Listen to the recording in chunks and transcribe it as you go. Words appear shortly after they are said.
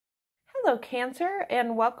Hello, Cancer,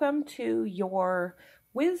 and welcome to your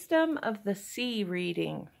Wisdom of the Sea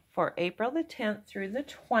reading for April the 10th through the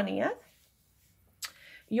 20th.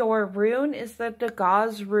 Your rune is the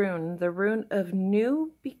Dagaz rune, the rune of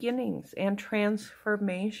new beginnings and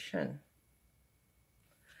transformation.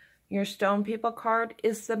 Your Stone People card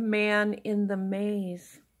is the Man in the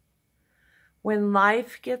Maze. When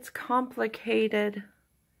life gets complicated,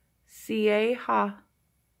 Sieha,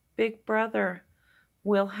 Big Brother,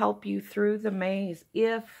 will help you through the maze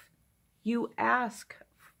if you ask.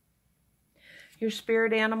 Your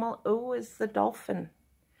spirit animal, is the dolphin.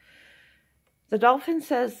 The dolphin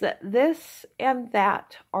says that this and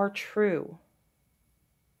that are true.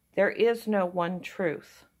 There is no one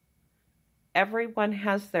truth. Everyone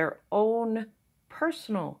has their own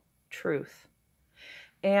personal truth,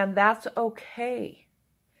 and that's okay.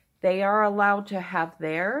 They are allowed to have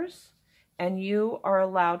theirs, and you are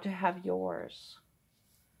allowed to have yours.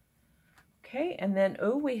 Okay, and then,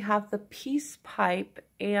 we have the peace pipe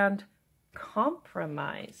and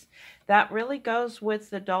compromise. That really goes with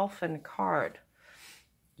the dolphin card.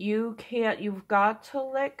 You've got to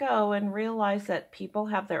let go and realize that people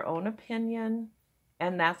have their own opinion,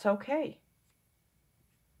 and that's okay.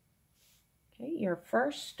 Okay, your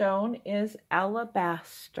first stone is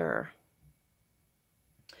alabaster.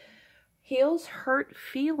 Heals hurt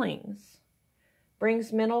feelings,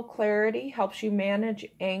 brings mental clarity, helps you manage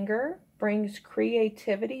anger, brings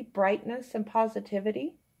creativity, brightness, and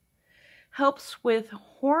positivity, helps with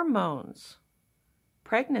hormones,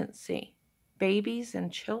 pregnancy, babies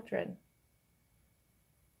and children,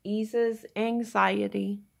 eases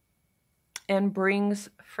anxiety, and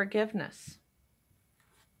brings forgiveness.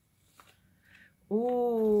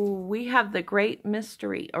 We have the Great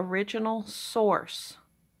Mystery, Original Source.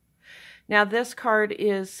 Now this card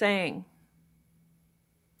is saying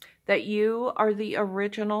that you are the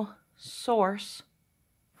original source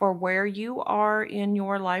for where you are in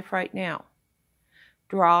your life right now.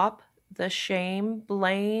 Drop the shame,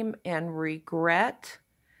 blame, and regret.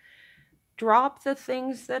 Drop the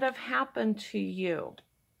things that have happened to you.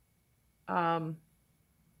 And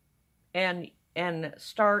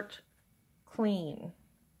start clean.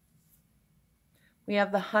 We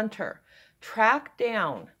have the Hunter. Track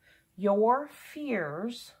down your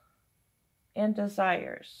fears and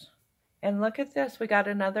desires. And look at this, we got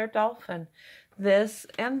another dolphin. This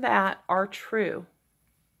and that are true.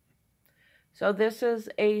 So this is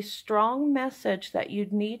a strong message that you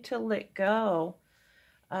need to let go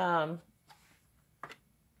and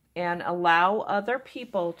allow other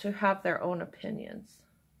people to have their own opinions.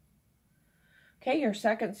 Okay, your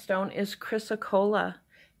second stone is chrysocolla.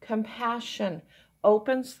 Compassion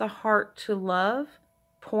opens the heart to love,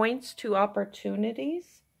 points to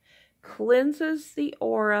opportunities, cleanses the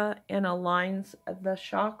aura, and aligns the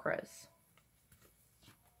chakras.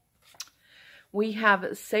 We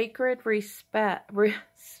have sacred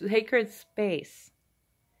space.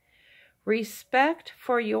 Respect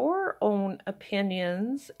for your own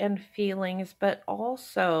opinions and feelings, but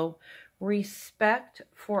also respect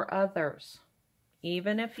for others,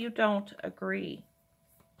 even if you don't agree.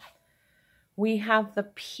 We have the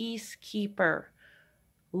Peacekeeper.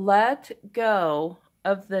 Let go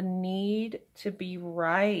of the need to be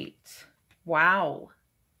right. Wow.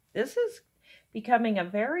 This is becoming a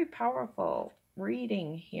very powerful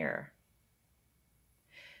reading here.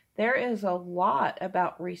 There is a lot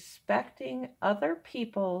about respecting other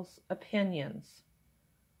people's opinions,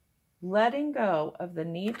 letting go of the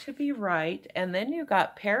need to be right, and then you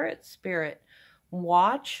got Parrot Spirit.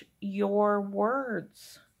 Watch your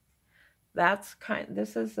words.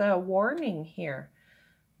 This is a warning here.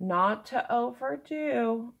 Not to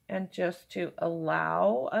overdo, and just to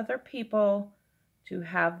allow other people to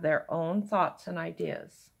have their own thoughts and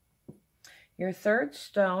ideas. Your third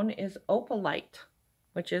stone is opalite,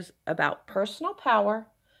 which is about personal power,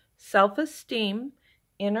 self-esteem,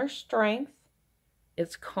 inner strength.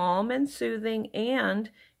 It's calm and soothing, and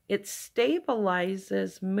it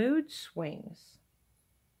stabilizes mood swings.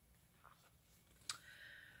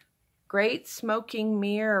 Great Smoking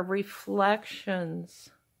Mirror, reflections.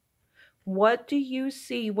 What do you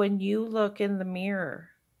see when you look in the mirror?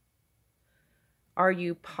 Are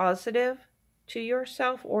you positive to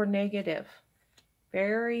yourself or negative?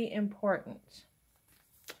 Very important.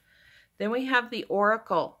 Then we have the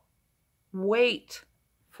Oracle. Wait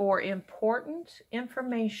for important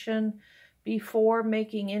information before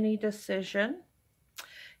making any decision.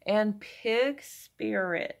 And Pig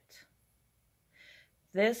Spirit.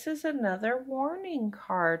 This is another warning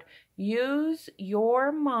card. Use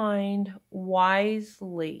your mind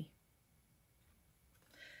wisely.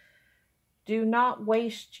 Do not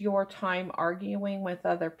waste your time arguing with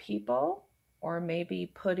other people or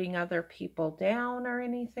maybe putting other people down or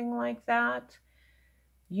anything like that.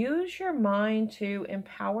 Use your mind to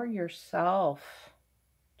empower yourself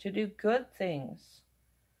to do good things.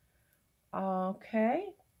 Okay,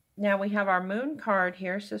 now we have our moon card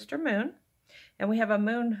here, Sister Moon, and we have a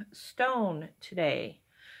moon stone today.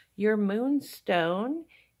 Your moonstone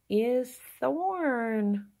is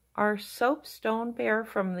Thorn, our soapstone bear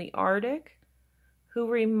from the Arctic, who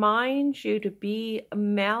reminds you to be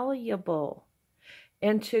malleable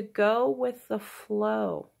and to go with the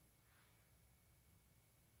flow.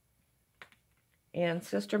 And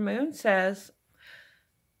Sister Moon says,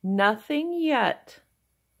 nothing yet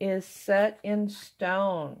is set in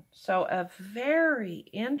stone. So a very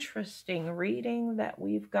interesting reading that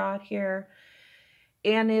we've got here.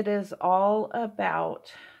 And it is all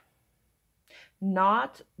about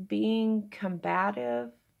not being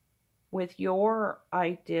combative with your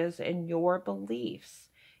ideas and your beliefs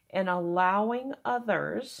and allowing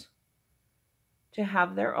others to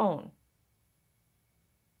have their own.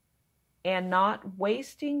 And not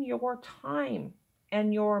wasting your time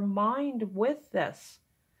and your mind with this,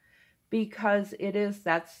 because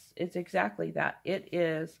it's exactly that. It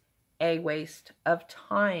is a waste of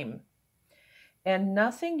time. And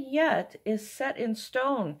nothing yet is set in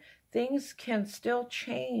stone. Things can still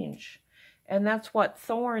change. And that's what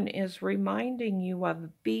Thorn is reminding you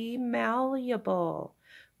of. Be malleable.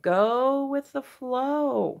 Go with the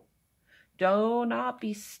flow. Do not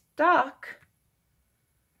be stuck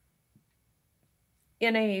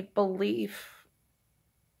in a belief.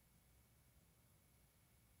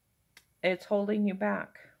 It's holding you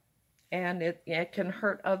back. And it can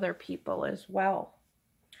hurt other people as well.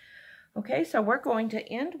 Okay, so we're going to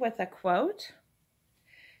end with a quote.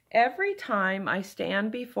 Every time I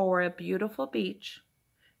stand before a beautiful beach,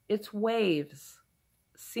 its waves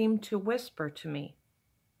seem to whisper to me,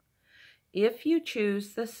 if you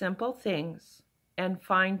choose the simple things and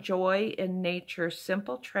find joy in nature's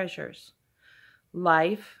simple treasures,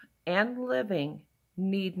 life and living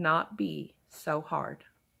need not be so hard.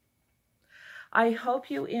 I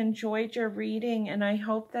hope you enjoyed your reading, and I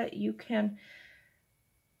hope that you can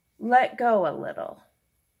let go a little.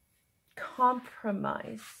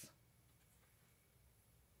 Compromise.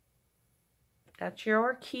 That's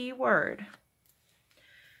your key word.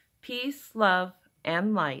 Peace, love,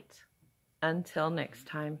 and light. Until next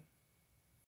time.